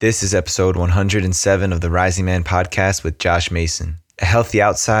This is episode 107 of the Rising Man podcast with Josh Macin. A healthy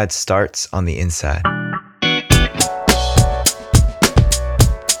outside starts on the inside.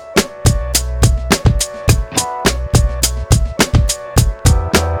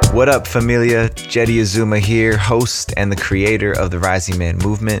 What up, familia? Jetty Azuma here, host and the creator of the Rising Man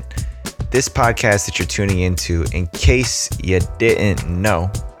movement. This podcast that you're tuning into, in case you didn't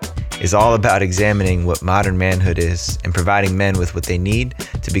know, is all about examining what modern manhood is and providing men with what they need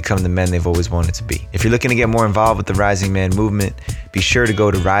to become the men they've always wanted to be. If you're looking to get more involved with the Rising Man movement, be sure to go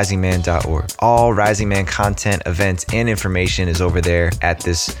to risingman.org. All Rising Man content, events, and information is over there at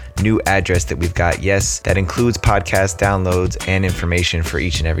this new address that we've got. Yes, that includes podcast downloads and information for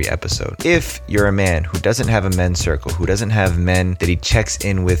each and every episode. If you're a man who doesn't have a men's circle, who doesn't have men that he checks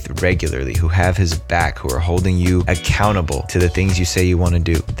in with regularly, who have his back, who are holding you accountable to the things you say you want to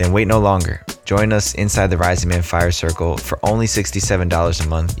do, then wait no longer. Join us inside the Rising Man Fire Circle for only $67 a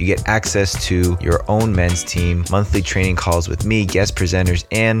month. You get access to your own men's team, monthly training calls with me, guest presenters,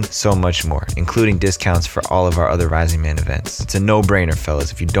 and so much more, including discounts for all of our other Rising Man events. It's a no-brainer,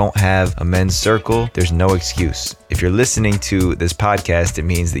 fellas. If you don't have a men's circle, there's no excuse. If you're listening to this podcast, it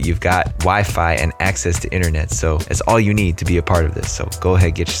means that you've got Wi-Fi and access to internet. So that's all you need to be a part of this. So go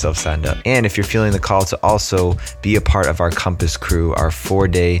ahead, get yourself signed up. And if you're feeling the call to also be a part of our Compass Crew, our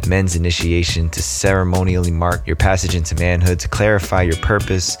 4-day men's initiation to ceremonially mark your passage into manhood, to clarify your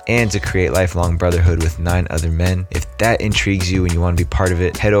purpose, and to create lifelong brotherhood with 9 other men. If that intrigues you and you want to be part of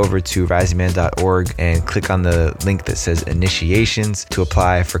it, head over to risingman.org and click on the link that says initiations to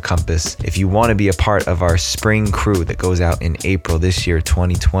apply for Compass. If you want to be a part of our spring crew that goes out in April this year,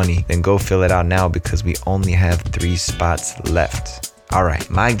 2020, then go fill it out now because we only have 3 spots left. All right,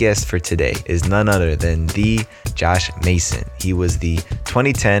 my guest for today is none other than the Josh Macin. He was the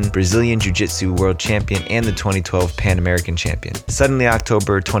 2010 Brazilian Jiu-Jitsu World Champion and the 2012 Pan American Champion. Suddenly,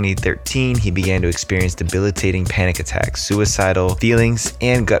 October 2013, he began to experience debilitating panic attacks, suicidal feelings,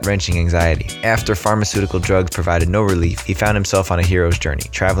 and gut-wrenching anxiety. After pharmaceutical drugs provided no relief, he found himself on a hero's journey,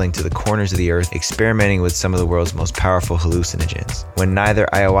 traveling to the corners of the earth, experimenting with some of the world's most powerful hallucinogens. When neither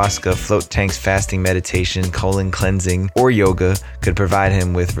ayahuasca, float tanks, fasting, meditation, colon cleansing, or yoga could provide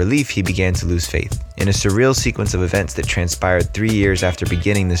him with relief, he began to lose faith. In a surreal sequence of events that transpired 3 years after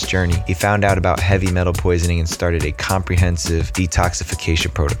beginning this journey, he found out about heavy metal poisoning and started a comprehensive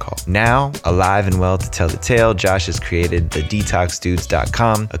detoxification protocol. Now, alive and well to tell the tale, Josh has created the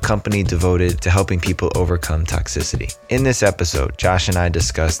DetoxDudes.com, a company devoted to helping people overcome toxicity. In this episode, Josh and I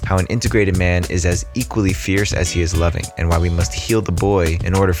discussed how an integrated man is as equally fierce as he is loving, and why we must heal the boy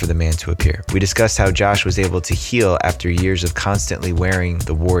in order for the man to appear. We discussed how Josh was able to heal after years of constantly wearing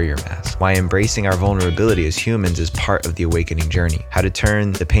the warrior mask, why embracing our vulnerability as humans is part of the awakening journey, how to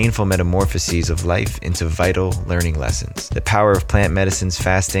turn the painful metamorphoses of life into vital learning lessons, the power of plant medicines,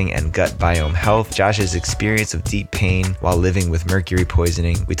 fasting, and gut biome health, Josh's experience of deep pain while living with mercury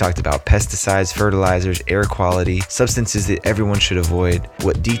poisoning. We talked about pesticides, fertilizers, air quality, substances that everyone should avoid,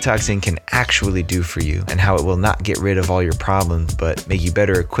 what detoxing can actually do for you, and how it will not get rid of all your problems, but make you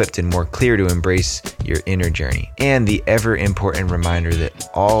better equipped and more clear to embrace your inner journey. And the ever important reminder that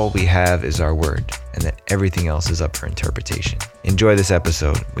all we have is our word, and that everything else is up for interpretation. Enjoy this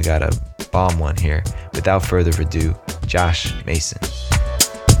episode. We got a bomb one here. Without further ado, Josh Macin.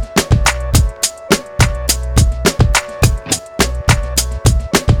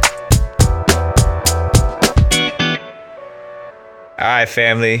 All right,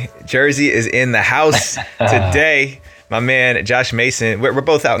 family. Jersey is in the house today. My man, Josh Macin, we're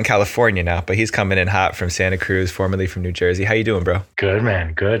both out in California now, but he's coming in hot from Santa Cruz, formerly from New Jersey. How you doing, bro? Good,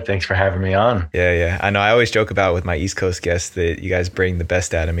 man. Good. Thanks for having me on. Yeah. I know I always joke about with my East Coast guests that you guys bring the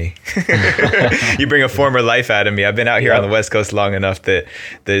best out of me. You bring a former life out of me. I've been out here on the West Coast long enough that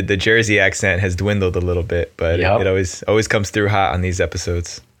the Jersey accent has dwindled a little bit, but it always comes through hot on these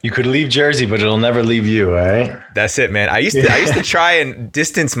episodes. You could leave Jersey, but it'll never leave you, all right? That's it, man. I used to try and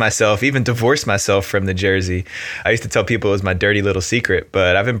distance myself, even divorce myself from the Jersey. I used to tell people it was my dirty little secret,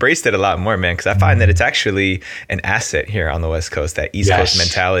 but I've embraced it a lot more, man, because I find that it's actually an asset here on the West Coast, that East Coast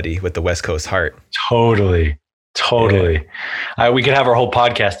mentality with the West Coast heart. Totally. We could have our whole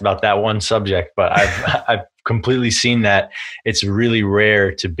podcast about that one subject, but I've completely seen that it's really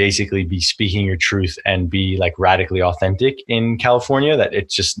rare to basically be speaking your truth and be like radically authentic in California. That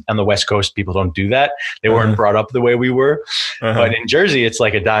it's just on the West Coast, people don't do that. They weren't brought up the way we were. But in Jersey, it's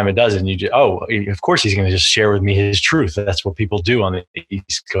like a dime a dozen. You just, of course he's going to just share with me his truth. That's what people do on the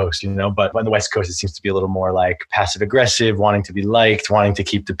East Coast, But on the West Coast, it seems to be a little more like passive aggressive, wanting to be liked, wanting to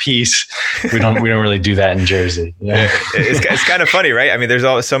keep the peace. We don't really do that in Jersey. It's kind of funny, right? I mean, there's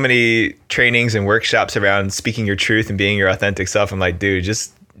always so many trainings and workshops around speaking your truth and being your authentic self. I'm like, dude,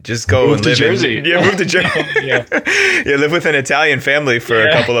 just Just go move and to live Jersey. Move to Jersey. Yeah. Yeah, live with an Italian family for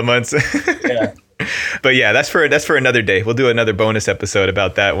a couple of months. Yeah. But yeah, that's for another day. We'll do another bonus episode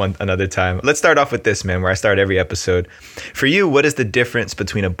about that one another time. Let's start off with this, man, where I start every episode. For you, what is the difference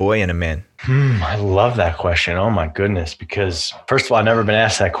between a boy and a man? I love that question. Oh my goodness. Because first of all, I've never been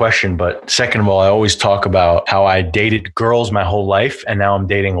asked that question. But second of all, I always talk about how I dated girls my whole life and now I'm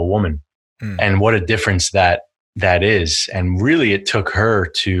dating a woman. And what a difference that is. And really it took her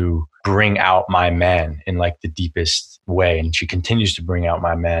to bring out my man in like the deepest way. And she continues to bring out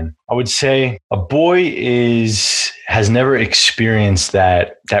my man. I would say a boy has never experienced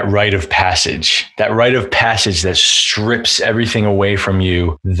that rite of passage that strips everything away from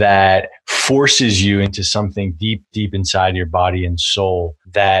you, that forces you into something deep, deep inside your body and soul,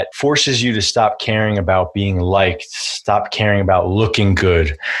 that forces you to stop caring about being liked, stop caring about looking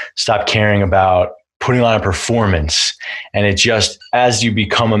good, stop caring about putting on a performance. And it just, as you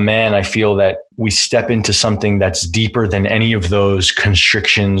become a man, I feel that we step into something that's deeper than any of those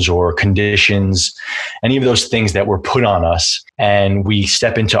constrictions or conditions, any of those things that were put on us. And we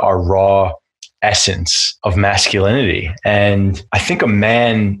step into our raw essence of masculinity. And I think a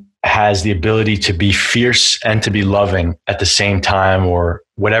man has the ability to be fierce and to be loving at the same time, or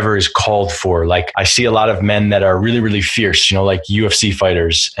whatever is called for. Like I see a lot of men that are really, really fierce, like UFC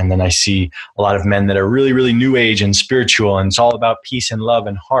fighters. And then I see a lot of men that are really, really new age and spiritual. And it's all about peace and love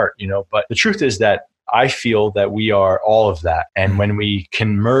and heart, but the truth is that I feel that we are all of that. And when we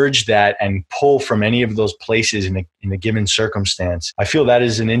can merge that and pull from any of those places in a given circumstance, I feel that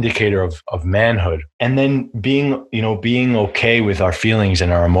is an indicator of manhood. And then being okay with our feelings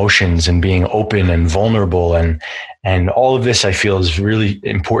and our emotions and being open and vulnerable and all of this, I feel, is a really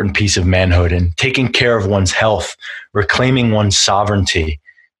important piece of manhood, and taking care of one's health, reclaiming one's sovereignty,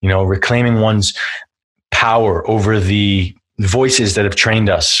 reclaiming one's power over the voices that have trained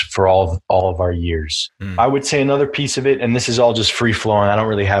us for all of our years. I would say another piece of it, and this is all just free flowing, I don't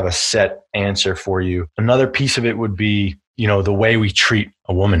really have a set answer for you. Another piece of it would be, the way we treat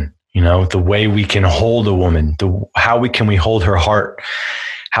a woman, the way we can hold a woman, how we hold her heart.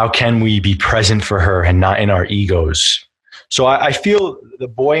 How can we be present for her and not in our egos? So I feel the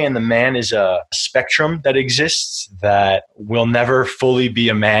boy and the man is a spectrum that exists, that will never fully be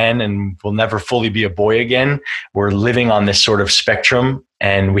a man and will never fully be a boy again. We're living on this sort of spectrum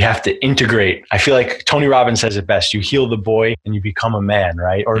and we have to integrate. I feel like Tony Robbins says it best. You heal the boy and you become a man,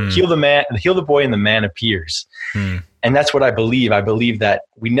 right? Or heal the boy and the man appears. And that's what I believe. I believe that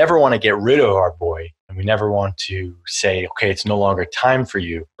we never want to get rid of our boy and we never want to say, okay, it's no longer time for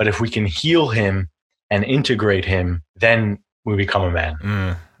you. But if we can heal him and integrate him, then we become a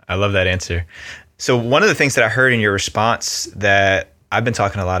man. I love that answer. So one of the things that I heard in your response that I've been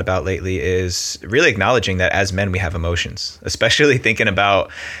talking a lot about lately is really acknowledging that as men, we have emotions, especially thinking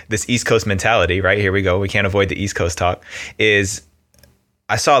about this East Coast mentality, right? Here we go. We can't avoid the East Coast talk.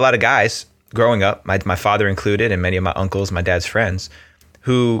 I saw a lot of guys growing up, my father included, and many of my uncles, my dad's friends,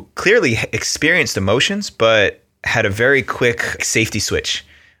 who clearly experienced emotions, but had a very quick safety switch,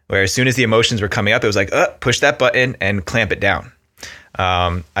 where as soon as the emotions were coming up, it was like, push that button and clamp it down.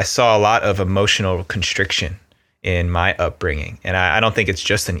 I saw a lot of emotional constriction in my upbringing. And I don't think it's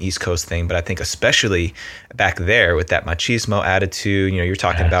just an East Coast thing, but I think especially back there with that machismo attitude, you're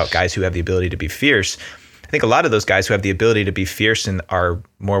talking about guys who have the ability to be fierce. I think a lot of those guys who have the ability to be fierce and are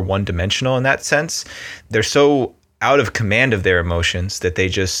more one-dimensional in that sense, they're so out of command of their emotions that they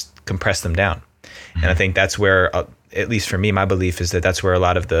just compress them down. And I think that's where, at least for me, my belief is that that's where a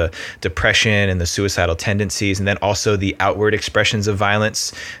lot of the depression and the suicidal tendencies, and then also the outward expressions of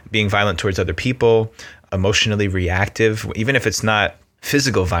violence, being violent towards other people, emotionally reactive, even if it's not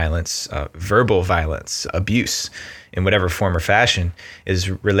physical violence, verbal violence, abuse in whatever form or fashion, is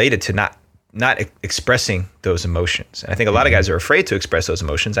related to not expressing those emotions. And I think a lot of guys are afraid to express those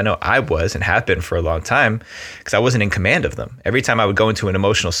emotions. I know I was and have been for a long time because I wasn't in command of them. Every time I would go into an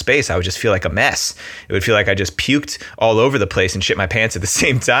emotional space, I would just feel like a mess. It would feel like I just puked all over the place and shit my pants at the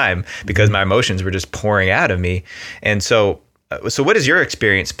same time because my emotions were just pouring out of me. And so what has your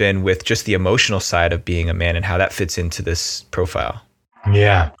experience been with just the emotional side of being a man and how that fits into this profile?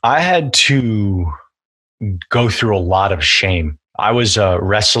 Yeah, I had to go through a lot of shame. I was a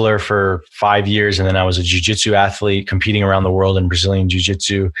wrestler for 5 years, and then I was a jiu-jitsu athlete competing around the world in Brazilian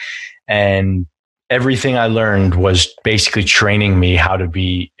jiu-jitsu. And everything I learned was basically training me how to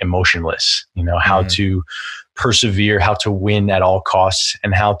be emotionless, how to persevere, how to win at all costs,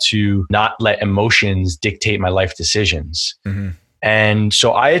 and how to not let emotions dictate my life decisions. And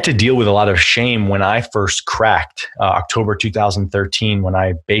so I had to deal with a lot of shame when I first cracked, October 2013, when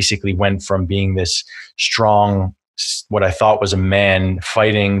I basically went from being this strong, what I thought was a man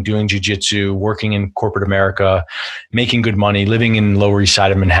fighting, doing jujitsu, working in corporate America, making good money, living in Lower East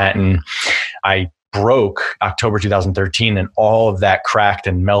Side of Manhattan. I broke October 2013 and all of that cracked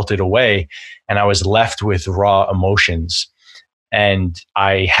and melted away. And I was left with raw emotions. And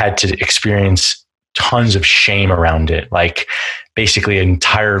I had to experience tons of shame around it. Like basically an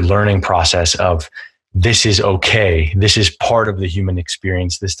entire learning process of this is okay. This is part of the human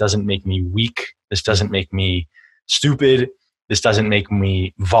experience. This doesn't make me weak. This doesn't make me stupid. This doesn't make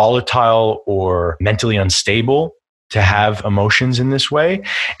me volatile or mentally unstable to have emotions in this way.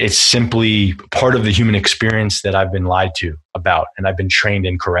 It's simply part of the human experience that I've been lied to about and I've been trained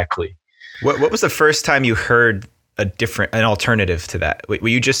incorrectly. What was the first time you heard an alternative to that? What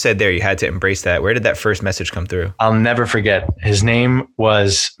you just said there, you had to embrace that. Where did that first message come through? I'll never forget. His name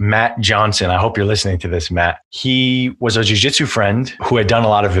was Matt Johnson. I hope you're listening to this, Matt. He was a jiu-jitsu friend who had done a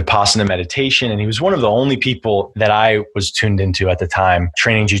lot of Vipassana meditation. And he was one of the only people that I was tuned into at the time,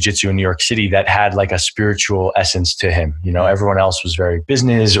 training jiu-jitsu in New York City, that had like a spiritual essence to him. You know, everyone else was very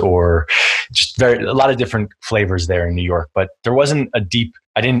business or just a lot of different flavors there in New York. But there wasn't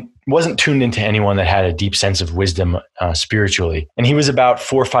wasn't tuned into anyone that had a deep sense of wisdom spiritually. And he was about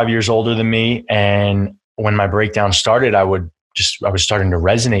 4 or 5 years older than me. And when my breakdown started, I was starting to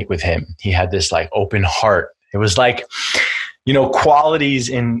resonate with him. He had this like open heart. It was like, you know, qualities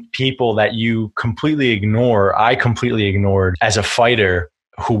in people that you completely ignore. I completely ignored as a fighter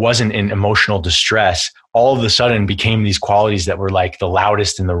who wasn't in emotional distress, all of a sudden became these qualities that were like the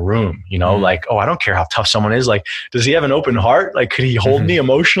loudest in the room, you know, like, oh, I don't care how tough someone is. Like, does he have an open heart? Like, could he hold me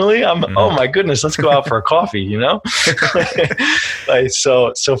emotionally? Oh my goodness, let's go out for a coffee, you know? Like,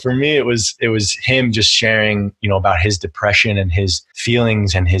 so for me, it was him just sharing, you know, about his depression and his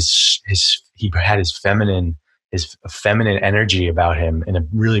feelings and he had his feminine energy about him in a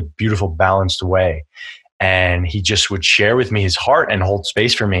really beautiful, balanced way. And he just would share with me his heart and hold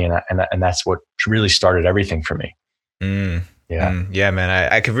space for me. And that's what really started everything for me. Yeah,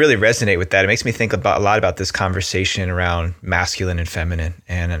 man. I could really resonate with that. It makes me think a lot about this conversation around masculine and feminine.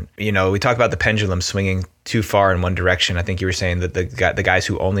 And, you know, we talk about the pendulum swinging too far in one direction. I think you were saying that the guys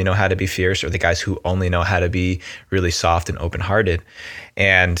who only know how to be fierce, or the guys who only know how to be really soft and open-hearted.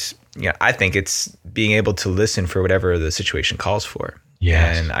 And, you know, I think it's being able to listen for whatever the situation calls for.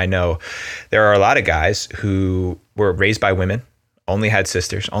 Yes. And I know there are a lot of guys who were raised by women, only had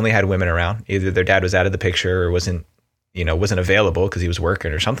sisters, only had women around. Either their dad was out of the picture or wasn't available because he was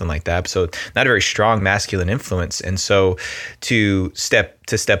working or something like that. So not a very strong masculine influence. And so to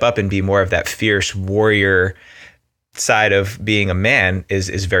step up and be more of that fierce warrior side of being a man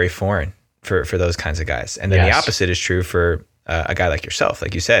is very foreign for those kinds of guys. And then the opposite is true for a guy like yourself,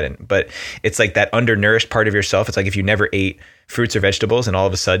 like you said. But it's like that undernourished part of yourself. It's like if you never ate fruits or vegetables and all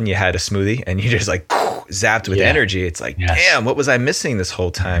of a sudden you had a smoothie and you just like zapped with energy. It's like, damn, what was I missing this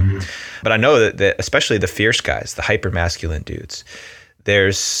whole time? But I know that especially the fierce guys, the hyper masculine dudes,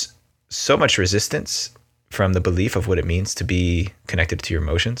 there's so much resistance from the belief of what it means to be connected to your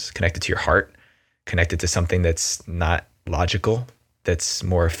emotions, connected to your heart, connected to something that's not logical, that's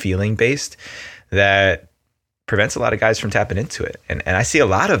more feeling based, that prevents a lot of guys from tapping into it. And I see a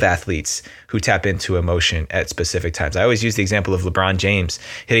lot of athletes who tap into emotion at specific times. I always use the example of LeBron James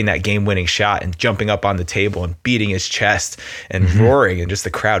hitting that game-winning shot and jumping up on the table and beating his chest and roaring, and just the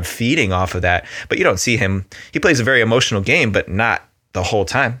crowd feeding off of that. But you don't see him. He plays a very emotional game, but not the whole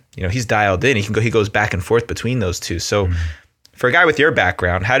time. You know, he's dialed in. He goes back and forth between those two. So for a guy with your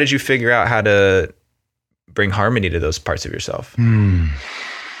background, how did you figure out how to bring harmony to those parts of yourself?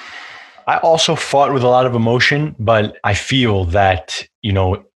 I also fought with a lot of emotion, but I feel that, you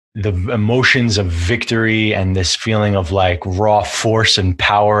know, the emotions of victory and this feeling of like raw force and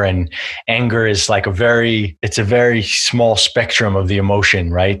power and anger is like it's a very small spectrum of the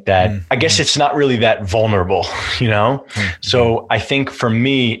emotion, right? That I guess it's not really that vulnerable, you know? So I think for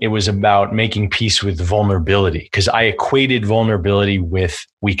me, it was about making peace with vulnerability, because I equated vulnerability with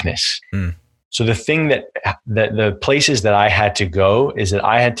weakness. So the thing that the places that I had to go is that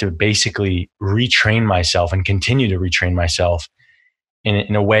I had to basically retrain myself and continue to retrain myself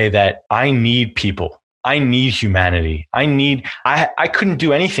in a way that I need people. I need humanity. I couldn't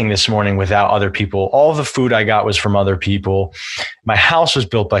do anything this morning without other people. All the food I got was from other people. My house was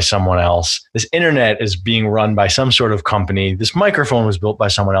built by someone else. This internet is being run by some sort of company. This microphone was built by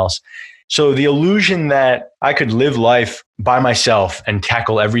someone else. So the illusion that I could live life by myself and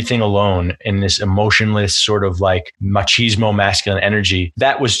tackle everything alone in this emotionless sort of like machismo masculine energy,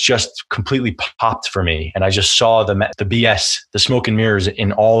 that was just completely popped for me. And I just saw the BS, the smoke and mirrors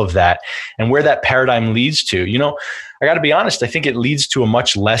in all of that, and where that paradigm leads to. You know, I got to be honest, I think it leads to a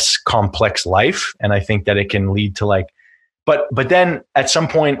much less complex life. And I think that it can lead to like, but then at some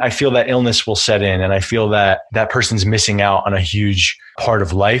point I feel that illness will set in and I feel that that person's missing out on a huge part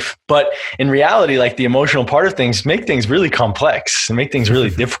of life. But in reality, like the emotional part of things make things really complex and make things really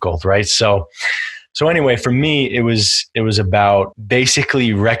difficult. Right. So anyway, for me, it was about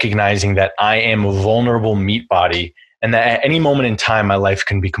basically recognizing that I am a vulnerable meat body and that at any moment in time, my life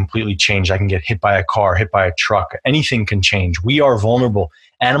can be completely changed. I can get hit by a car, hit by a truck. Anything can change. We are vulnerable.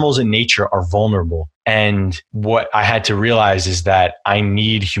 Animals in nature are vulnerable. And what I had to realize is that I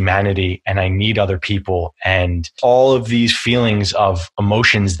need humanity and I need other people. And all of these feelings of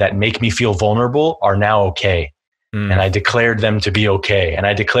emotions that make me feel vulnerable are now okay. And I declared them to be okay. And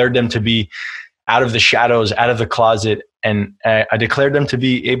I declared them to be out of the shadows, out of the closet. And I declared them to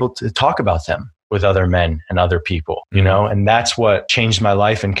be able to talk about them with other men and other people, you know, and that's what changed my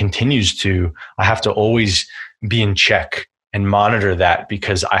life and continues to. I have to always be in check and monitor that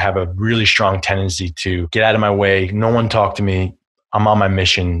because I have a really strong tendency to get out of my way. No one talk to me. I'm on my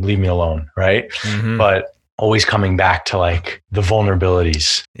mission. Leave me alone. Right. But always coming back to like the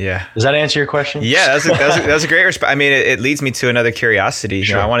vulnerabilities. Yeah. Does that answer your question? Yeah, that's a great response. I mean, it leads me to another curiosity.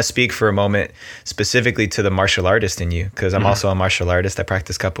 Sure. You know, I want to speak for a moment specifically to the martial artist in you, because I'm also a martial artist. I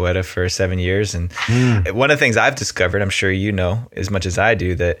practiced capoeira for 7 years. And one of the things I've discovered, I'm sure you know as much as I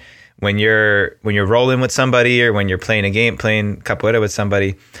do, that when you're rolling with somebody or when you're playing a game, playing capoeira with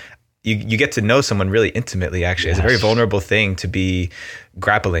somebody, you get to know someone really intimately, actually. Yes. It's a very vulnerable thing to be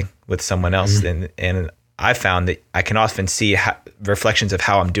grappling with someone else. And I found that I can often see reflections of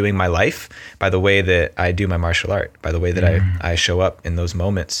how I'm doing my life by the way that I do my martial art, by the way that I show up in those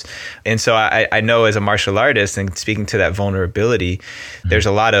moments. And so I know as a martial artist, and speaking to that vulnerability, there's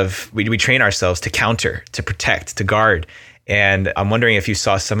a lot of, we train ourselves to counter, to protect, to guard. And I'm wondering if you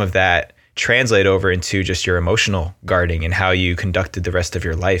saw some of that translate over into just your emotional guarding and how you conducted the rest of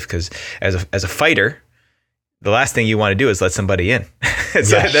your life. Because as a fighter, the last thing you want to do is let somebody in.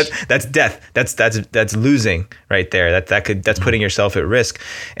 So that's death. That's losing right there. That's putting yourself at risk.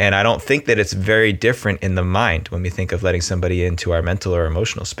 And I don't think that it's very different in the mind when we think of letting somebody into our mental or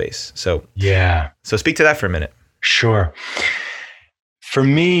emotional space. So So speak to that for a minute. Sure. For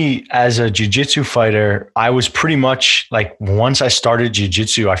me, as a jiu-jitsu fighter, I was pretty much like, once I started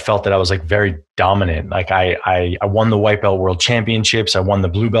jiu-jitsu, I felt that I was like very dominant. Like I won the white belt world championships. I won the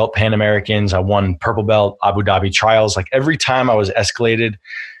blue belt Pan Americans. I won purple belt Abu Dhabi trials. Like every time I was escalated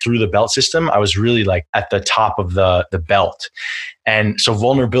through the belt system, I was really like at the top of the belt. And so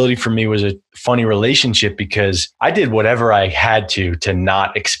vulnerability for me was a funny relationship because I did whatever I had to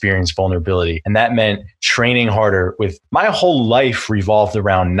not experience vulnerability. And that meant training harder. With my whole life revolved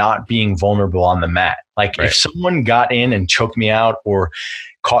around not being vulnerable on the mat. Like if someone got in and choked me out or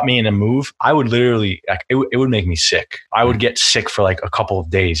caught me in a move, I would literally, like, it would make me sick. I would get sick for like a couple of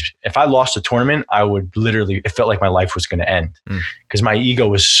days. If I lost a tournament, I would literally, it felt like my life was going to end because my ego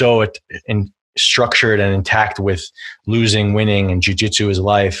was so structured and intact with losing, winning, and jiu-jitsu is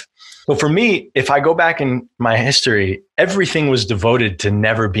life. So for me, if I go back in my history, everything was devoted to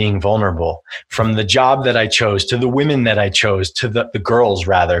never being vulnerable. From the job that I chose, to the women that I chose, to the girls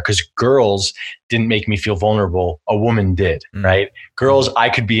rather, because girls didn't make me feel vulnerable. A woman did, right? Girls, I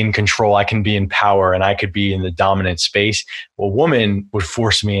could be in control, I can be in power, and I could be in the dominant space. Well, women would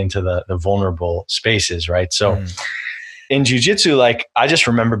force me into the vulnerable spaces, right? So in jiu-jitsu, like I just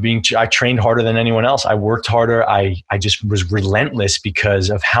remember I trained harder than anyone else. I worked harder. I just was relentless because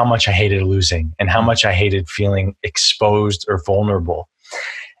of how much I hated losing and how much I hated feeling exposed or vulnerable.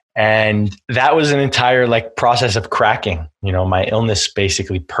 And that was an entire like process of cracking. You know, my illness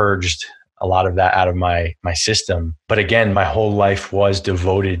basically purged a lot of that out of my system. But again, my whole life was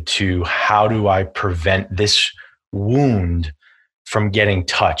devoted to how do I prevent this wound from getting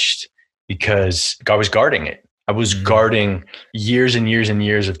touched, because I was guarding it. I was guarding years and years and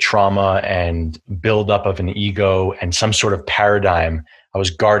years of trauma and buildup of an ego and some sort of paradigm. I was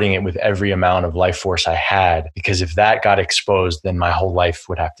guarding it with every amount of life force I had, because if that got exposed, then my whole life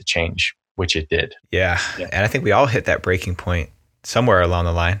would have to change, which it did. Yeah. And I think we all hit that breaking point somewhere along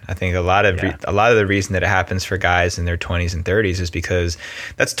the line. I think a lot of the reason that it happens for guys in their 20s and 30s is because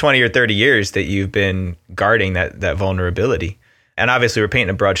that's 20 or 30 years that you've been guarding that vulnerability. And obviously we're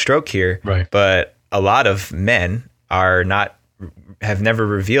painting a broad stroke here, right? But a lot of men have never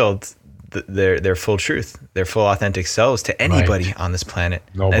revealed their full truth, their full authentic selves to anybody on this planet,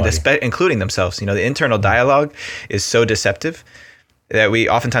 including themselves. You know, the internal dialogue is so deceptive that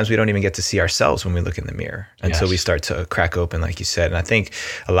oftentimes we don't even get to see ourselves when we look in the mirror until we start to crack open, like you said. And I think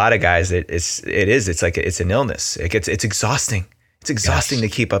a lot of guys, it's like it's an illness. It's exhausting. It's exhausting to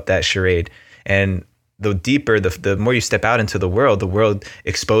keep up that charade. And the deeper, the more you step out into the world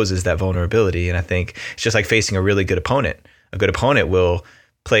exposes that vulnerability. And I think it's just like facing a really good opponent. A good opponent will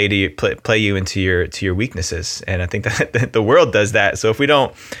play you into your weaknesses. And I think that the world does that. So if we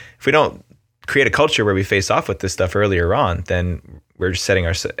don't create a culture where we face off with this stuff earlier on, then we're just setting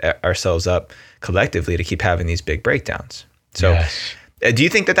ourselves up collectively to keep having these big breakdowns. So yes. Do you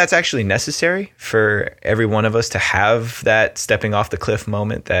think that that's actually necessary for every one of us to have that stepping off the cliff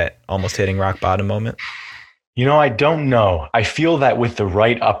moment, that almost hitting rock bottom moment? I don't know. I feel that with the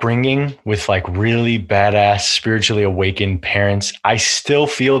right upbringing, with like really badass, spiritually awakened parents, I still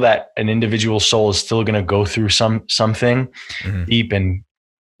feel that an individual soul is still going to go through something deep and,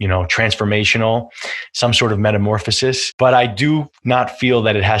 transformational, some sort of metamorphosis. But I do not feel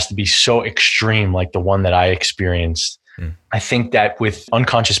that it has to be so extreme like the one that I experienced. I think that with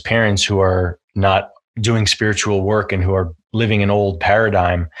unconscious parents who are not doing spiritual work and who are living an old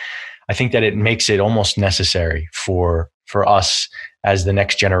paradigm, I think that it makes it almost necessary for us as the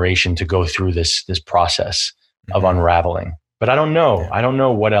next generation to go through this process of unraveling. But I don't know. I don't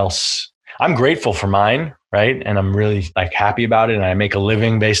know what else. I'm grateful for mine, right? And I'm really like happy about it. And I make a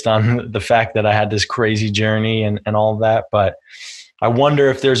living based on the fact that I had this crazy journey and all of that. But I wonder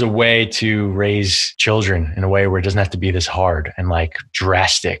if there's a way to raise children in a way where it doesn't have to be this hard and like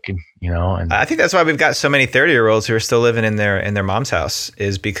drastic, And I think that's why we've got so many 30-year-olds who are still living in their mom's house,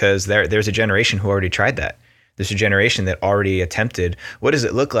 is because there's a generation who already tried that. There's a generation that already attempted, what does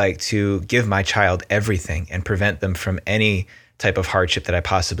it look like to give my child everything and prevent them from any type of hardship that I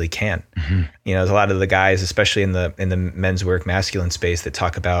possibly can? There's a lot of the guys, especially in the men's work, masculine space, that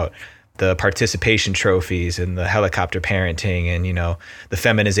talk about the participation trophies and the helicopter parenting and, the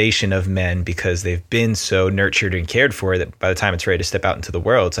feminization of men, because they've been so nurtured and cared for that by the time it's ready to step out into the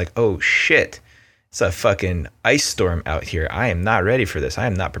world, it's like, oh shit, it's a fucking ice storm out here. I am not ready for this. I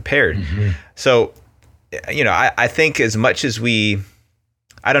am not prepared. So, I think as much as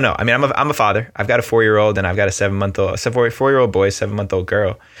I don't know. I mean, I'm a father. I've got a 4-year-old and I've got a 4-year-old boy, 7-month-old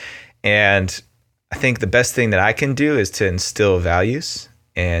girl. And I think the best thing that I can do is to instill values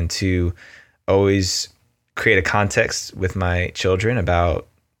and to always create a context with my children about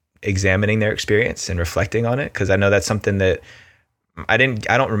examining their experience and reflecting on it. Because I know that's something that I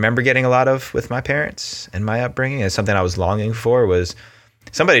don't remember getting a lot of with my parents and my upbringing. And something I was longing for was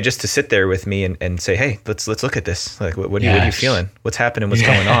somebody just to sit there with me and say, hey, let's look at this. Like, what are you feeling? What's happening? What's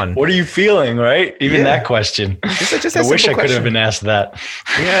going on? What are you feeling? Right? Even that question. Just I wish I could have been asked that.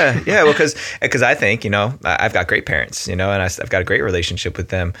 Yeah. Well, because I think, I've got great parents, and I've got a great relationship with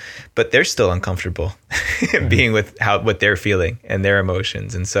them, but they're still uncomfortable being with what they're feeling and their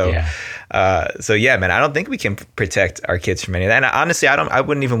emotions. And so, man, I don't think we can protect our kids from any of that. And honestly, I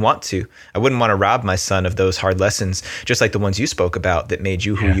wouldn't even want to. I wouldn't want to rob my son of those hard lessons, just like the ones you spoke about that made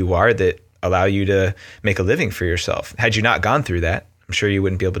you who you are, that allow you to make a living for yourself. Had you not gone through that, I'm sure you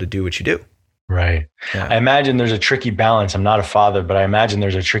wouldn't be able to do what you do. Right. Yeah. I imagine there's a tricky balance. I'm not a father, but I imagine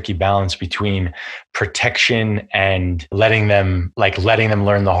there's a tricky balance between protection and letting them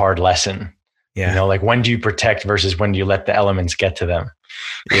learn the hard lesson. Yeah. Like when do you protect versus when do you let the elements get to them?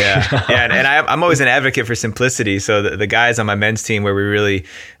 Yeah. And I'm always an advocate for simplicity. So the guys on my men's team where we really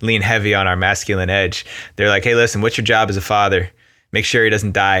lean heavy on our masculine edge, they're like, hey, listen, what's your job as a father? Make sure he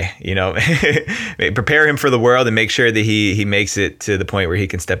doesn't die, prepare him for the world and make sure that he makes it to the point where he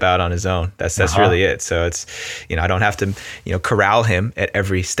can step out on his own. That's really it. So it's, I don't have to, corral him at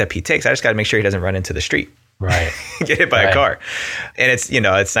every step he takes. I just got to make sure he doesn't run into the street. Right. Get hit by a car. And it's,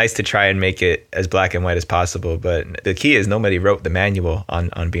 it's nice to try and make it as black and white as possible. But the key is nobody wrote the manual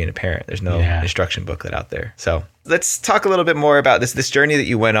on being a parent. There's no instruction booklet out there. So let's talk a little bit more about this journey that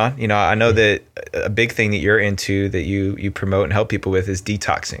you went on. I know that a big thing that you're into, that you promote and help people with, is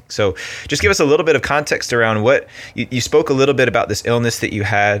detoxing. So just give us a little bit of context around what you spoke a little bit about this illness that you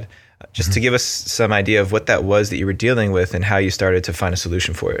had, just to give us some idea of what that was that you were dealing with and how you started to find a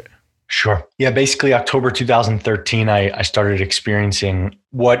solution for it. Sure. Yeah. Basically, October 2013, I started experiencing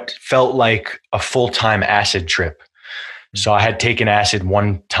what felt like a full-time acid trip. So I had taken acid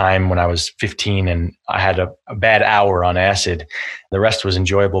one time when I was 15 and I had a bad hour on acid. The rest was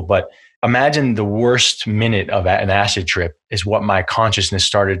enjoyable. But imagine the worst minute of an acid trip is what my consciousness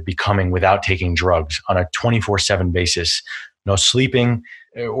started becoming without taking drugs on a 24/7 basis. No sleeping,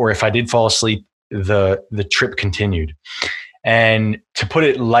 or if I did fall asleep, the trip continued. And to put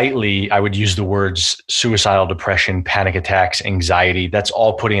it lightly, I would use the words suicidal depression, panic attacks, anxiety. That's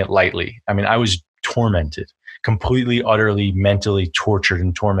all putting it lightly. I mean, I was tormented, completely, utterly, mentally tortured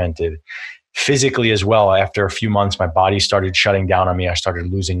and tormented. Physically as well. After a few months, my body started shutting down on me. I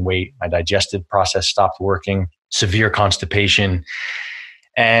started losing weight. My digestive process stopped working, severe constipation.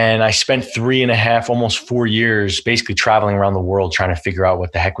 And I spent 3.5, almost 4 years basically traveling around the world trying to figure out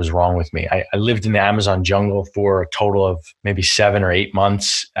what the heck was wrong with me. I lived in the Amazon jungle for a total of maybe 7 or 8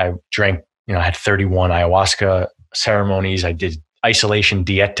 months. I drank, I had 31 ayahuasca ceremonies. I did isolation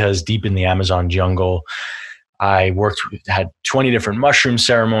dietas deep in the Amazon jungle. I had 20 different mushroom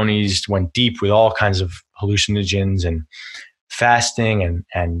ceremonies, went deep with all kinds of hallucinogens and fasting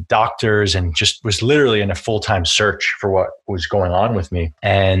and doctors, and just was literally in a full-time search for what was going on with me.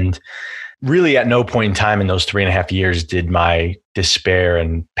 And really at no point in time in those 3.5 years did my despair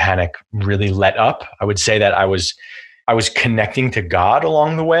and panic really let up. I would say that I was connecting to God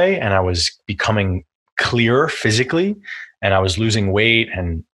along the way, and I was becoming clearer physically, and I was losing weight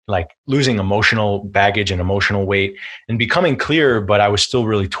and like losing emotional baggage and emotional weight and becoming clearer, but I was still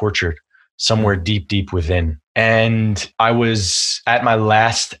really tortured somewhere deep, deep within. And I was at my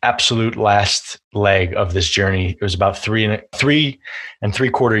absolute last leg of this journey. It was about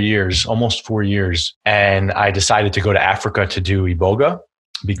 3.75 years, almost 4 years. And I decided to go to Africa to do Iboga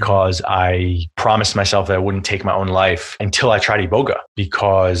because I promised myself that I wouldn't take my own life until I tried Iboga,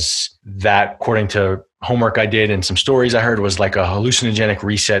 because that, according to homework I did and some stories I heard, was like a hallucinogenic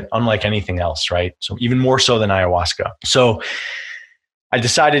reset, unlike anything else, right? So even more so than ayahuasca. So I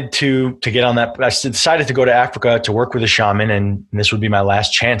decided to get on that. I decided to go to Africa to work with a shaman, and this would be my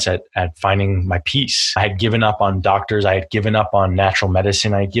last chance at finding my peace. I had given up on doctors. I had given up on natural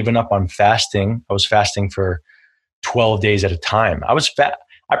medicine. I had given up on fasting. I was fasting for 12 days at a time.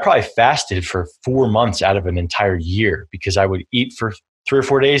 I probably fasted for 4 months out of an entire year, because I would eat for 3 or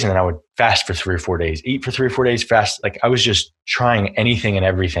 4 days and then I would fast for 3 or 4 days, eat for 3 or 4 days, fast. Like I was just trying anything and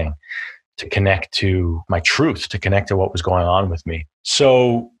everything to connect to my truth, to connect to what was going on with me.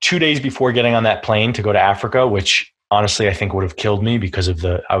 So 2 days before getting on that plane to go to Africa, which honestly I think would have killed me because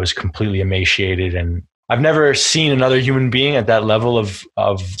I was completely emaciated, and I've never seen another human being at that level of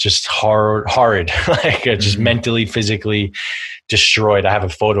just horrid, like just mentally, physically destroyed. I have a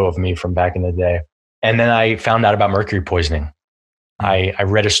photo of me from back in the day. And then I found out about mercury poisoning. I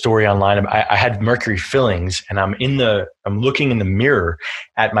read a story online. I had mercury fillings, and I'm looking in the mirror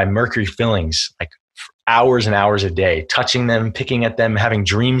at my mercury fillings, like hours and hours a day, touching them, picking at them, having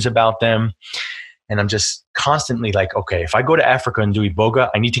dreams about them. And I'm just constantly like, okay, if I go to Africa and do Iboga,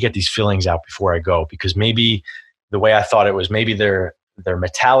 I need to get these fillings out before I go, because maybe the way I thought it was, maybe they're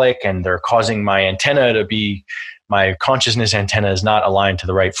metallic and they're causing my consciousness antenna is not aligned to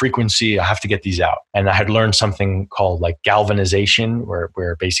the right frequency. I have to get these out. And I had learned something called like galvanization,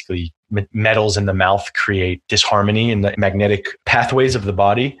 where basically metals in the mouth create disharmony in the magnetic pathways of the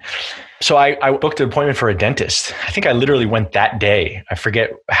body. So I booked an appointment for a dentist. I think I literally went that day. I forget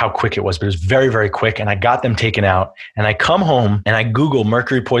how quick it was, but it was very, very quick. And I got them taken out, and I come home and I Google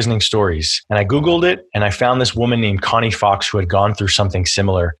mercury poisoning stories, and I Googled it, and I found this woman named Connie Fox who had gone through something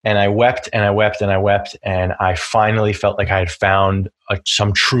similar. And I wept and I wept and I wept. And I finally felt like I had found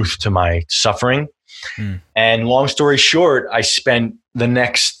some truth to my suffering. And long story short, I spent the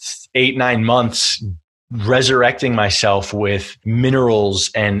next 8-9 months resurrecting myself with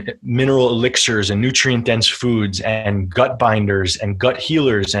minerals and mineral elixirs and nutrient dense foods and gut binders and gut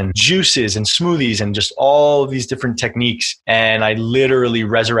healers and juices and smoothies and just all of these different techniques. And I literally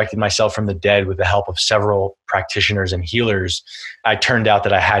resurrected myself from the dead with the help of several practitioners and healers. I turned out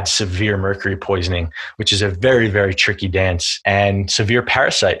that I had severe mercury poisoning, which is a very, very tricky dance, and severe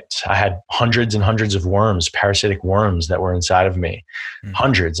parasites. I had hundreds and hundreds of worms, parasitic worms that were inside of me.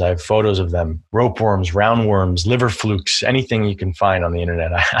 Hundreds. I have photos of them. Rope worms, roundworms, liver flukes, anything you can find on the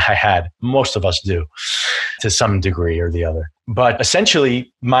internet. I had. Most of us do to some degree or the other. But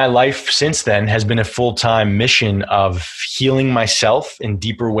essentially, my life since then has been a full-time mission of healing myself in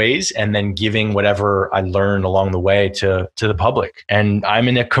deeper ways and then giving whatever I learned along the way to the public. And I'm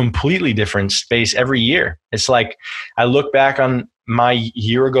in a completely different space every year. It's like I look back on my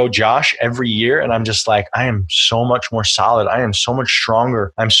year ago Josh every year, and I'm just like, I am so much more solid. I am so much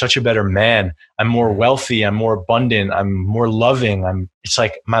stronger. I'm such a better man. I'm more wealthy. I'm more abundant. I'm more loving. It's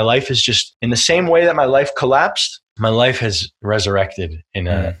like my life is just in the same way that my life collapsed. My life has resurrected in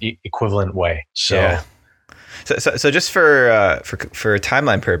an equivalent way. So, yeah. So just for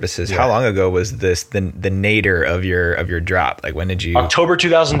timeline purposes, how long ago was this the nadir of your drop? Like when did you? October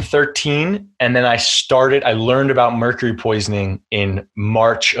 2013, and then I learned about mercury poisoning in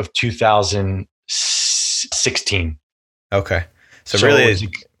March of 2016. Okay, so really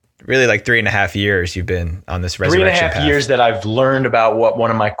like 3.5 years you've been on this resurrection path. 3.5 years that I've learned about what one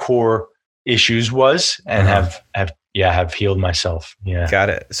of my core issues was, and have healed myself. Yeah. Got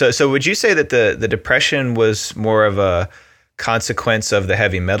it. So would you say that the depression was more of a consequence of the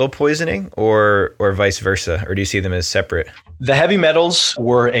heavy metal poisoning or vice versa? Or do you see them as separate? The heavy metals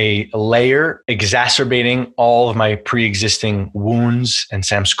were a layer exacerbating all of my pre-existing wounds and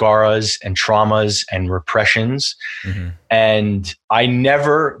samskaras and traumas and repressions. Mm-hmm. And I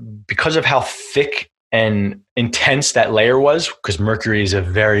never, because of how thick and intense that layer was, because mercury is a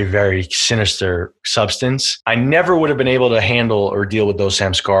very, very sinister substance, I never would have been able to handle or deal with those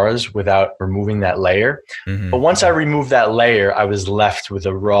samskaras without removing that layer. Mm-hmm. But once I removed that layer, I was left with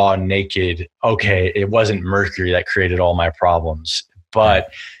a raw, naked, okay, it wasn't mercury that created all my problems.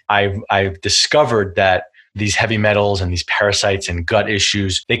 But I've discovered that these heavy metals and these parasites and gut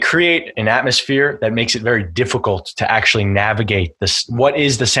issues, they create an atmosphere that makes it very difficult to actually navigate this. What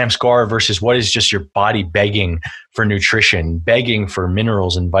is the samskara versus what is just your body begging for nutrition, begging for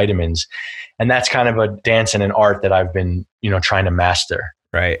minerals and vitamins. And that's kind of a dance and an art that I've been, trying to master.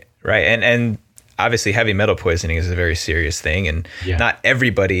 Right. And obviously heavy metal poisoning is a very serious thing, and not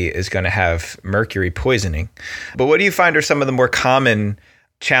everybody is going to have mercury poisoning. But what do you find are some of the more common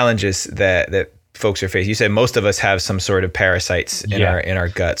challenges that folks are facing? You said most of us have some sort of parasites in our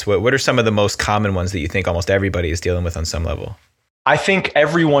guts. What are some of the most common ones that you think almost everybody is dealing with on some level? I think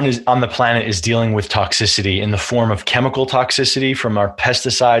everyone on the planet is dealing with toxicity in the form of chemical toxicity from our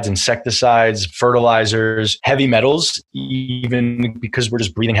pesticides, insecticides, fertilizers, heavy metals, even because we're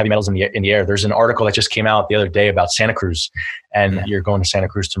just breathing heavy metals in the air. There's an article that just came out the other day about Santa Cruz, and you're going to Santa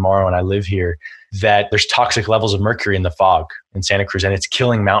Cruz tomorrow, and I live here, that there's toxic levels of mercury in the fog in Santa Cruz, and it's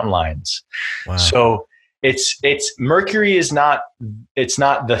killing mountain lions. Wow. So it's mercury is not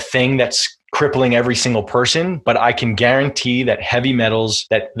the thing that's crippling every single person, but I can guarantee that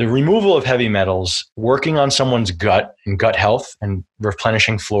the removal of heavy metals, working on someone's gut and gut health and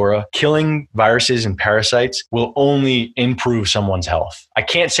replenishing flora, killing viruses and parasites will only improve someone's health. I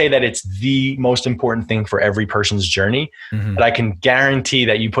can't say that it's the most important thing for every person's journey, but I can guarantee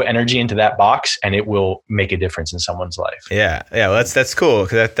that you put energy into that box and it will make a difference in someone's life. Yeah. Well, that's cool,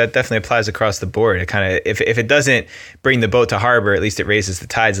 because that definitely applies across the board. It kind of, if it doesn't bring the boat to harbor, at least it raises the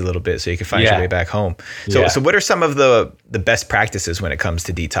tides a little bit so you can find your way back home. So what are some of the best practices when it comes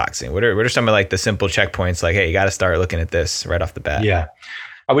to detoxing? What are some of like the simple checkpoints, like, hey, you got to start looking at this right off the bat? Yeah.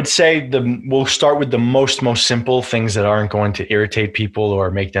 I would say we'll start with the most simple things that aren't going to irritate people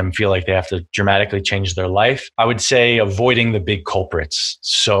or make them feel like they have to dramatically change their life. I would say avoiding the big culprits.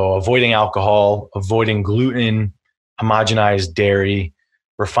 So avoiding alcohol, avoiding gluten, homogenized dairy,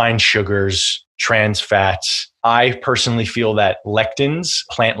 refined sugars, trans fats. I personally feel that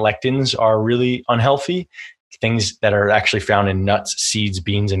plant lectins are really unhealthy. Things that are actually found in nuts, seeds,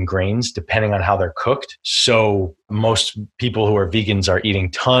 beans, and grains, depending on how they're cooked. So most people who are vegans are eating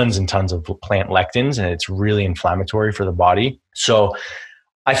tons and tons of plant lectins, and it's really inflammatory for the body. So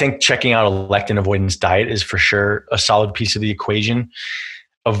I think checking out a lectin avoidance diet is for sure a solid piece of the equation.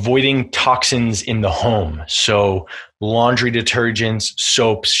 Avoiding toxins in the home. So laundry detergents,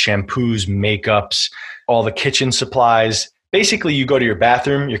 soaps, shampoos, makeups, all the kitchen supplies. Basically, you go to your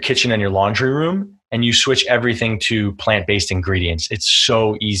bathroom, your kitchen, and your laundry room, and you switch everything to plant-based ingredients. It's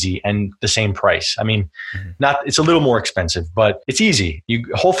so easy and the same price. I mean, it's a little more expensive, but it's easy.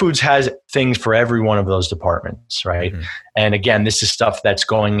 Whole Foods has things for every one of those departments, right? Mm-hmm. And again, this is stuff that's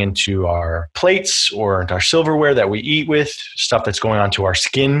going into our plates or into our silverware that we eat with, stuff that's going onto our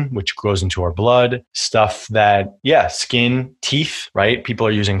skin, which goes into our blood, stuff that, skin, teeth, right? People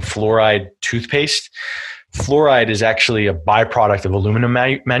are using fluoride toothpaste. Fluoride is actually a byproduct of aluminum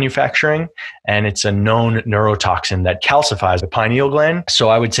manufacturing, and it's a known neurotoxin that calcifies the pineal gland. So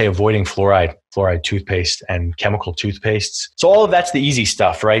I would say avoiding fluoride toothpaste and chemical toothpastes. So all of that's the easy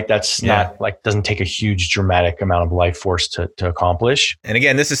stuff, right? That's not doesn't take a huge dramatic amount of life force to accomplish. And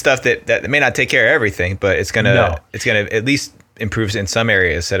again, this is stuff that may not take care of everything, but it's gonna at least improves in some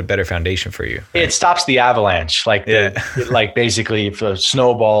areas, set a better foundation for you. Right? It stops the avalanche. Basically if a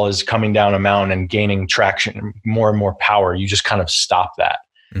snowball is coming down a mountain and gaining traction, more and more power, you just kind of stop that.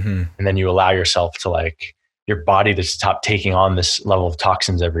 Mm-hmm. And then you allow yourself to your body to stop taking on this level of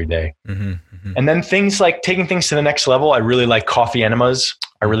toxins every day. Mm-hmm. Mm-hmm. And then things like taking things to the next level. I really like coffee enemas.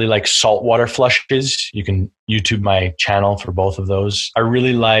 I really like saltwater flushes. You can YouTube my channel for both of those. I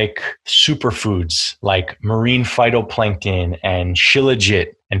really like superfoods like marine phytoplankton and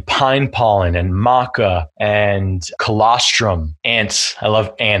shilajit and pine pollen and maca and colostrum. Ants. I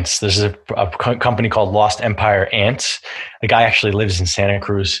love ants. There's a company called Lost Empire Ants. The guy actually lives in Santa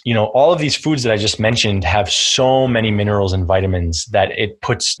Cruz. All of these foods that I just mentioned have so many minerals and vitamins that it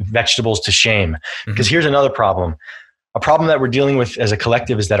puts vegetables to shame. Because here's another problem. A problem that we're dealing with as a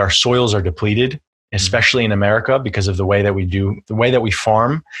collective is that our soils are depleted. especially in America, because of the way that we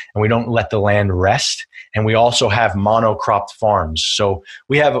farm, and we don't let the land rest. And we also have monocropped farms. So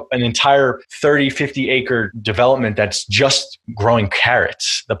we have an entire 30, 50 acre development that's just growing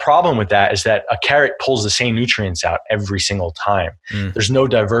carrots. The problem with that is that a carrot pulls the same nutrients out every single time. There's no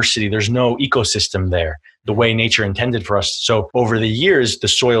diversity. There's no ecosystem there, the way nature intended for us. So over the years, the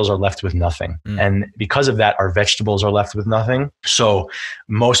soils are left with nothing. And because of that, our vegetables are left with nothing. So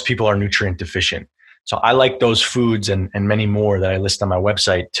most people are nutrient deficient. So I like those foods and many more that I list on my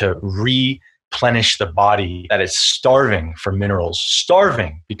website to replenish the body that is starving for minerals,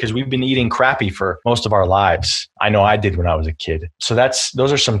 because we've been eating crappy for most of our lives. I know I did when I was a kid. So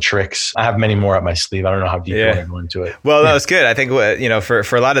those are some tricks. I have many more up my sleeve. I don't know how deep you want to go into it. Well, that was good. I think,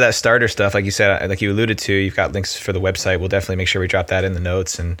 for a lot of that starter stuff, like you said, like you alluded to, you've got links for the website. We'll definitely make sure we drop that in the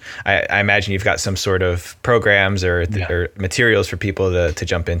notes. And I imagine you've got some sort of programs or materials for people to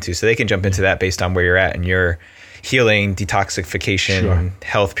jump into, so they can jump into that based on where you're at in your healing, detoxification,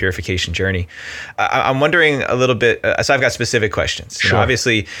 health purification journey. I'm wondering a little bit, so I've got specific questions.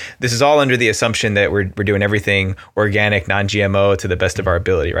 Obviously, this is all under the assumption that we're doing everything organic, non-GMO to the best of our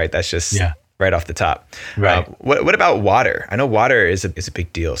ability, right? That's just right off the top. Right. What about water? I know water is a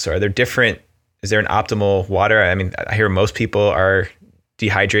big deal. So is there an optimal water? I mean, I hear most people are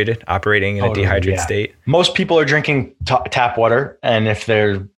dehydrated, operating in a dehydrated state. Most people are drinking tap water, and if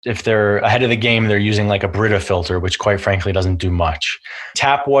they're ahead of the game, they're using like a Brita filter, which quite frankly doesn't do much.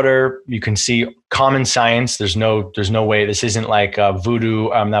 Tap water, you can see common science. There's no way. This isn't like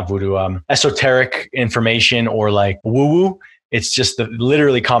esoteric information or like woo-woo. It's just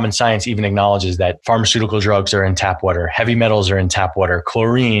literally common science even acknowledges that pharmaceutical drugs are in tap water, heavy metals are in tap water,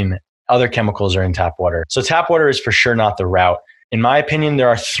 chlorine, other chemicals are in tap water. So tap water is for sure not the route. In my opinion, there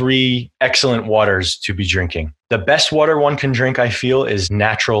are 3 excellent waters to be drinking. The best water one can drink, I feel, is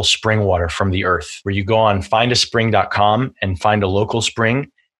natural spring water from the earth, where you go on findaspring.com and find a local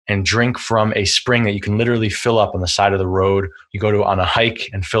spring and drink from a spring that you can literally fill up on the side of the road. You go on a hike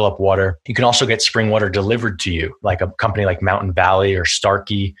and fill up water. You can also get spring water delivered to you, like a company like Mountain Valley or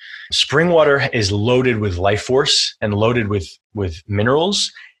Starkey. Spring water is loaded with life force and loaded with minerals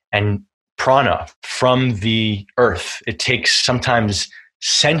and prana from the earth. It takes sometimes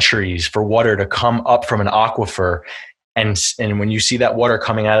centuries for water to come up from an aquifer. And when you see that water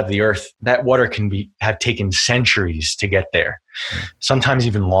coming out of the earth, that water can have taken centuries to get there, sometimes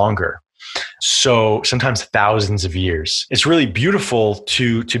even longer. So sometimes thousands of years. It's really beautiful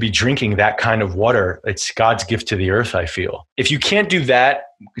to be drinking that kind of water. It's God's gift to the earth, I feel. If you can't do that,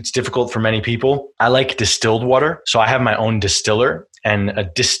 it's difficult for many people. I like distilled water. So I have my own distiller. And a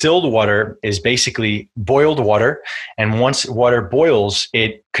distilled water is basically boiled water. And once water boils,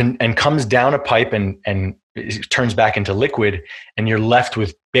 it comes down a pipe and it turns back into liquid, and you're left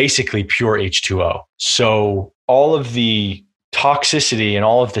with basically pure H2O. So all of the toxicity and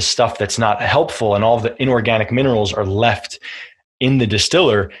all of the stuff that's not helpful and all of the inorganic minerals are left in the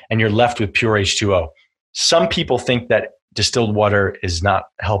distiller, and you're left with pure H2O. Some people think that distilled water is not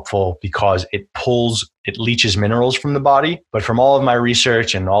helpful because it leaches minerals from the body. But from all of my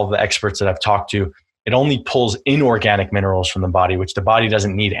research and all of the experts that I've talked to, it only pulls inorganic minerals from the body, which the body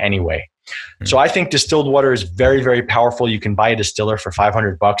doesn't need anyway. So I think distilled water is very, very powerful. You can buy a distiller for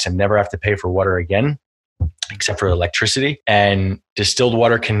 $500 and never have to pay for water again, except for electricity. And distilled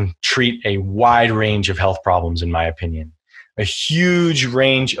water can treat a wide range of health problems, in my opinion. A huge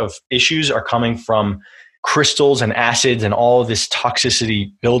range of issues are coming from crystals and acids and all of this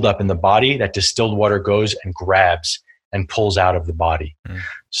toxicity buildup in the body that distilled water goes and grabs and pulls out of the body.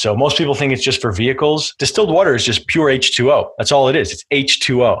 So most people think it's just for vehicles. Distilled water is just pure H2O. That's all it is. It's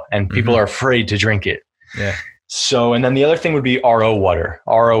H2O, and people are afraid to drink it. Yeah. So, and then the other thing would be RO water.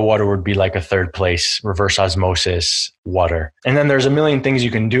 RO water would be like a third place, reverse osmosis water. And then there's a million things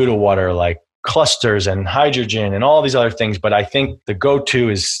you can do to water, like clusters and hydrogen and all these other things. But I think the go-to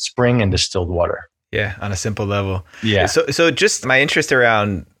is spring and distilled water. Yeah, on a simple level. Yeah. So just my interest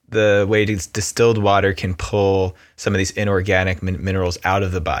around the way distilled water can pull some of these inorganic minerals out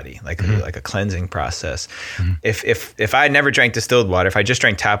of the body, like a cleansing process. If I never drank distilled water, if I just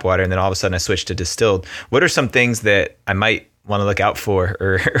drank tap water and then all of a sudden I switched to distilled, what are some things that I might want to look out for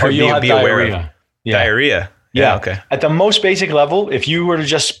or be aware of? Diarrhea. Yeah. Okay. At the most basic level, if you were to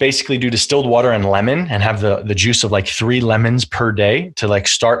just basically do distilled water and lemon and have the juice of like 3 lemons per day to like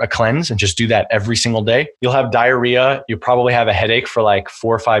start a cleanse and just do that every single day, you'll have diarrhea. You'll probably have a headache for like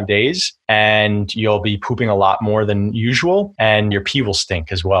 4 or 5 days. and you'll be pooping a lot more than usual, and your pee will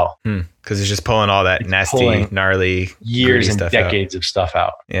stink as well. Because it's just pulling all that nasty, gnarly, years and stuff decades of stuff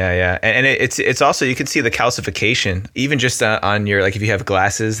out. Yeah. And it's also, you can see the calcification, even just on your, like if you have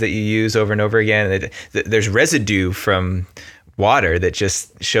glasses that you use over and over again, there's residue from water that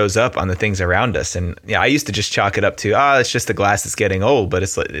just shows up on the things around us. And I used to just chalk it up to, it's just the glass that's getting old, but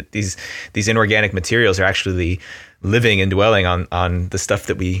it's like these inorganic materials are actually living and dwelling on the stuff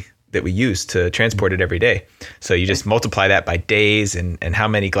that we use to transport it every day. So you just multiply that by days and how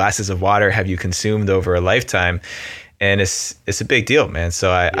many glasses of water have you consumed over a lifetime. And it's a big deal, man.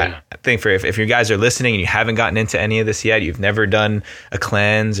 So I think if you guys are listening and you haven't gotten into any of this yet, you've never done a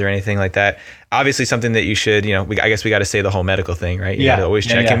cleanse or anything like that, obviously something that you should, I guess we got to say the whole medical thing, right? You gotta always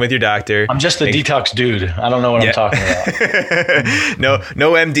check in with your doctor. I'm just a detox dude. I don't know what I'm talking about.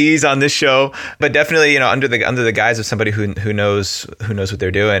 No MDs on this show, but definitely, under the guise of somebody who knows what they're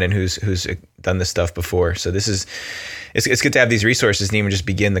doing and who's done this stuff before. So it's good to have these resources and even just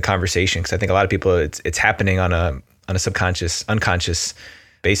begin the conversation. Cause I think a lot of people, it's happening on a subconscious, unconscious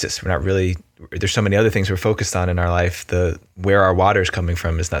basis. We're not really, there's so many other things we're focused on in our life. Where our water is coming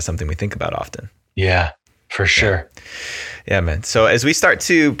from is not something we think about often. Yeah, for sure. Yeah, man. So as we start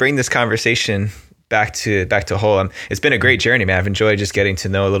to bring this conversation back to whole, it's been a great journey, man. I've enjoyed just getting to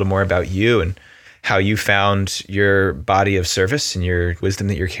know a little more about you and how you found your body of service and your wisdom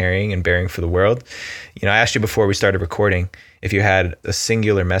that you're carrying and bearing for the world. I asked you before we started recording if you had a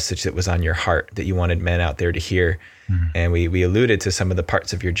singular message that was on your heart that you wanted men out there to hear. And we alluded to some of the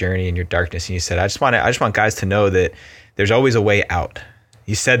parts of your journey and your darkness. And you said, I just want guys to know that there's always a way out.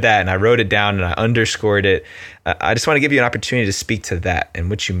 You said that, and I wrote it down and I underscored it. I just want to give you an opportunity to speak to that and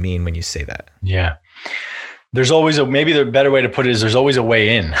what you mean when you say that. Yeah. There's always maybe the better way to put it is there's always a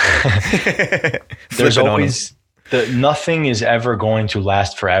way in. There's always nothing is ever going to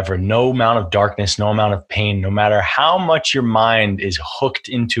last forever. No amount of darkness, no amount of pain, no matter how much your mind is hooked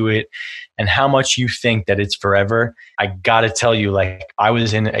into it and how much you think that it's forever. I got to tell you, I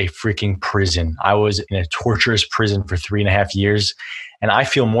was in a freaking prison. I was in a torturous prison for 3.5 years, and I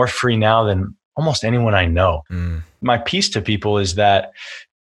feel more free now than almost anyone I know. My piece to people is that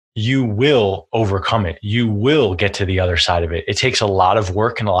you will overcome it. You will get to the other side of it. It takes a lot of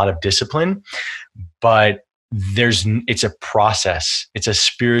work and a lot of discipline, but it's a process. It's a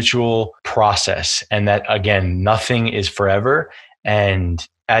spiritual process. And that, again, nothing is forever. And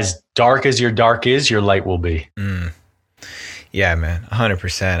as dark as your dark is, your light will be. Yeah, man,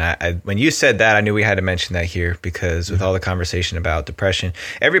 100%. When you said that, I knew we had to mention that here because with all the conversation about depression,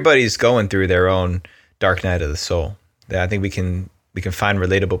 everybody's going through their own dark night of the soul. I think we can find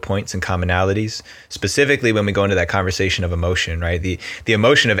relatable points and commonalities, specifically when we go into that conversation of emotion, right? The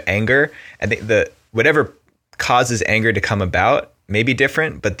emotion of anger, I think whatever causes anger to come about may be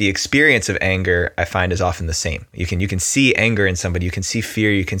different, but the experience of anger I find is often the same. You can see anger in somebody, you can see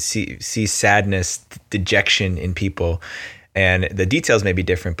fear, you can see sadness, dejection in people. And the details may be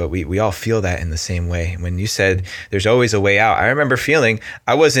different, but we all feel that in the same way. When you said there's always a way out, I remember feeling,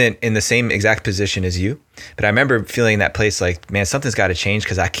 I wasn't in the same exact position as you, but I remember feeling that place like, man, something's got to change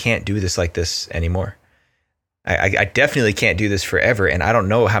because I can't do this like this anymore. I definitely can't do this forever. And I don't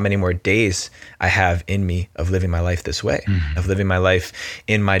know how many more days I have in me of living my life this way, of living my life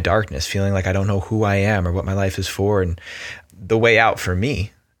in my darkness, feeling like I don't know who I am or what my life is for. And the way out for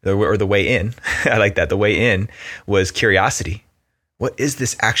me, or the way in, I like that. The way in was curiosity. What is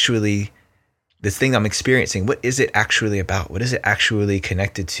this thing I'm experiencing? What is it actually about? What is it actually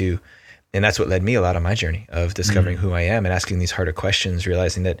connected to? And that's what led me a lot on my journey of discovering who I am and asking these harder questions,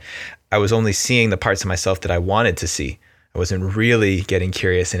 realizing that I was only seeing the parts of myself that I wanted to see. I wasn't really getting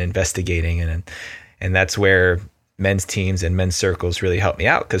curious and investigating. And that's where men's teams and men's circles really helped me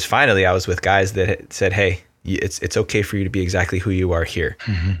out. Because finally I was with guys that said, hey, it's okay for you to be exactly who you are here.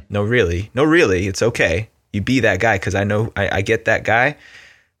 No, really, it's okay. You be that guy. Cause I know I get that guy,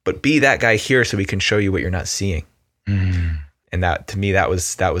 but be that guy here so we can show you what you're not seeing. And that, to me, that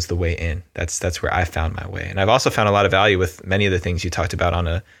was the way in. That's where I found my way. And I've also found a lot of value with many of the things you talked about on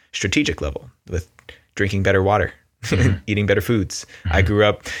a strategic level, with drinking better water, eating better foods. I grew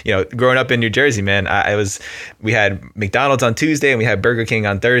up, growing up in New Jersey, man, we had McDonald's on Tuesday and we had Burger King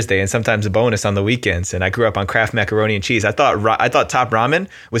on Thursday and sometimes a bonus on the weekends. And I grew up on Kraft macaroni and cheese. I thought Top Ramen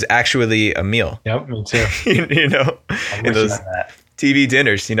was actually a meal. Yep, me too. In those TV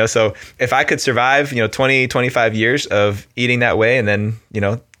dinners, so if I could survive, 20, 25 years of eating that way and then,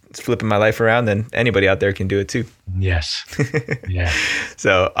 flipping my life around, then anybody out there can do it too. Yes. Yeah.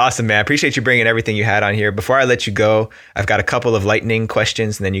 So awesome, man. I appreciate you bringing everything you had on here. Before I let you go, I've got a couple of lightning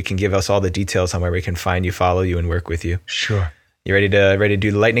questions and then you can give us all the details on where we can find you, follow you, and work with you. Sure. You ready to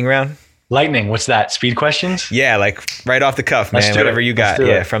do the lightning round? Lightning, what's that? Speed questions? Yeah, like right off the cuff, man. Whatever you got.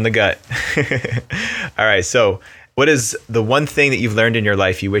 Yeah, from the gut. All right. So what is the one thing that you've learned in your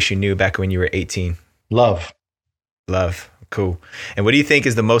life you wish you knew back when you were 18? Love. Love. Cool. And what do you think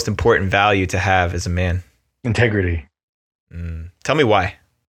is the most important value to have as a man? Integrity. Tell me why.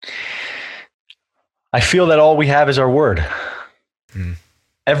 I feel that all we have is our word.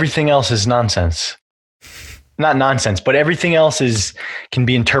 Everything else is nonsense. Not nonsense, but everything else can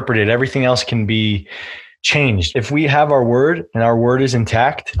be interpreted. Everything else can be changed. If we have our word and our word is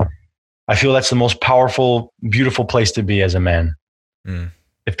intact, I feel that's the most powerful, beautiful place to be as a man.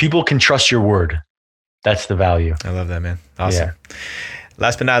 If people can trust your word, that's the value. I love that, man. Awesome. Yeah.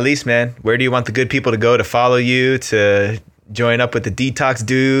 Last but not least, man, where do you want the good people to go to follow you, to join up with the detox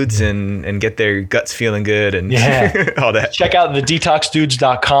dudes and get their guts feeling good and all that? Check out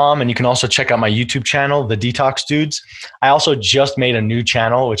thedetoxdudes.com, and you can also check out my YouTube channel, The Detox Dudes. I also just made a new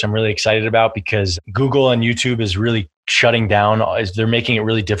channel, which I'm really excited about because Google and YouTube is really shutting down. They're making it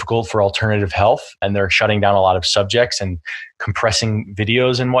really difficult for alternative health, and they're shutting down a lot of subjects and compressing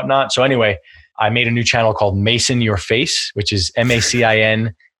videos and whatnot. So anyway, I made a new channel called Macin Your Face, which is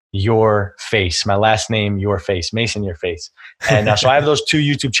MACIN Your Face. My last name, Your Face, Macin Your Face. And so I have those two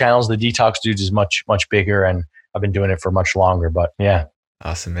YouTube channels. The Detox Dudes is much, much bigger, and I've been doing it for much longer, but yeah.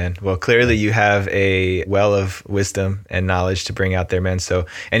 Awesome, man. Well, clearly you have a well of wisdom and knowledge to bring out there, man. So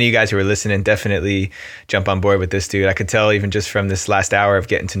any of you guys who are listening, definitely jump on board with this dude. I could tell even just from this last hour of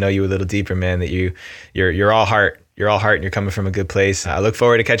getting to know you a little deeper, man, that you're all heart. You're all heart and you're coming from a good place. I look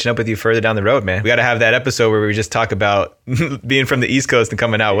forward to catching up with you further down the road, man. We got to have that episode where we just talk about being from the East Coast and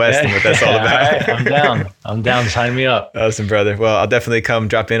coming out West and what that's all about. All right, I'm down. Sign me up. Awesome, brother. Well, I'll definitely come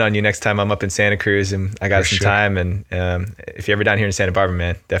drop in on you next time I'm up in Santa Cruz and I got some time. And if you're ever down here in Santa Barbara,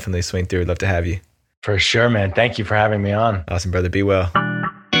 man, definitely swing through. I'd love to have you. For sure, man. Thank you for having me on. Awesome, brother. Be well.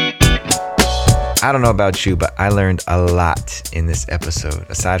 I don't know about you, but I learned a lot in this episode,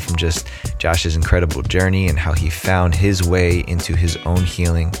 aside from just Josh's incredible journey and how he found his way into his own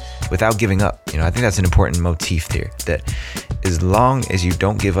healing without giving up. I think that's an important motif there, that as long as you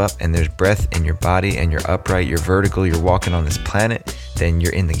don't give up and there's breath in your body and you're upright, you're vertical, you're walking on this planet, then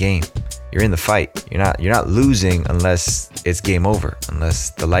you're in the game. You're in the fight. You're not losing unless it's game over, unless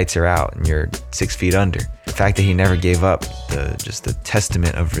the lights are out and you're 6 feet under. The fact that he never gave up, just the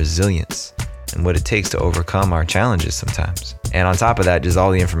testament of resilience and what it takes to overcome our challenges sometimes. And on top of that, just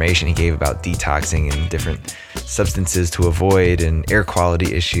all the information he gave about detoxing and different substances to avoid and air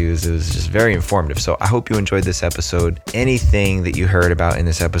quality issues. It was just very informative. So I hope you enjoyed this episode. Anything that you heard about in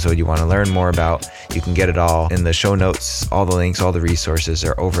this episode you want to learn more about, you can get it all in the show notes. All the links, all the resources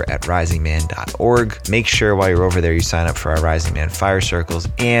are over at risingman.org. Make sure while you're over there, you sign up for our Rising Man Fire Circles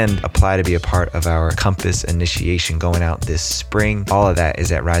and apply to be a part of our Compass initiation going out this spring. All of that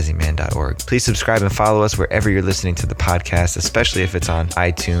is at risingman.org. Please subscribe and follow us wherever you're listening to the podcast, especially if it's on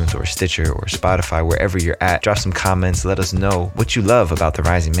iTunes or Stitcher or Spotify, wherever you're at. Drop some comments. Let us know what you love about the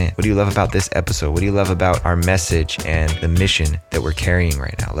Rising Man. What do you love about this episode? What do you love about our message and the mission that we're carrying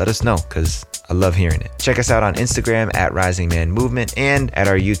right now? Let us know, because I love hearing it. Check us out on Instagram at Rising Man Movement and at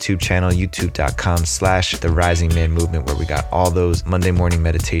our YouTube channel, youtube.com/The Rising Man Movement, where we got all those Monday morning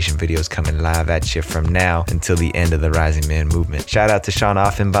meditation videos coming live at you from now until the end of the Rising Man Movement. Shout out to Sean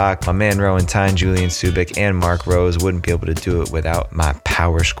Offenbach, my man Rowan Tyne, Julian Subic, and Mark Rose. Wouldn't be able to do it without my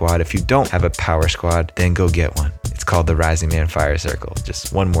power squad. If you don't have a power squad, then go get one. It's called the Rising Man Fire Circle.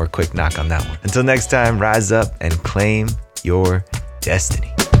 Just one more quick knock on that one. Until next time, rise up and claim your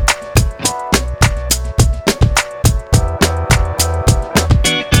destiny.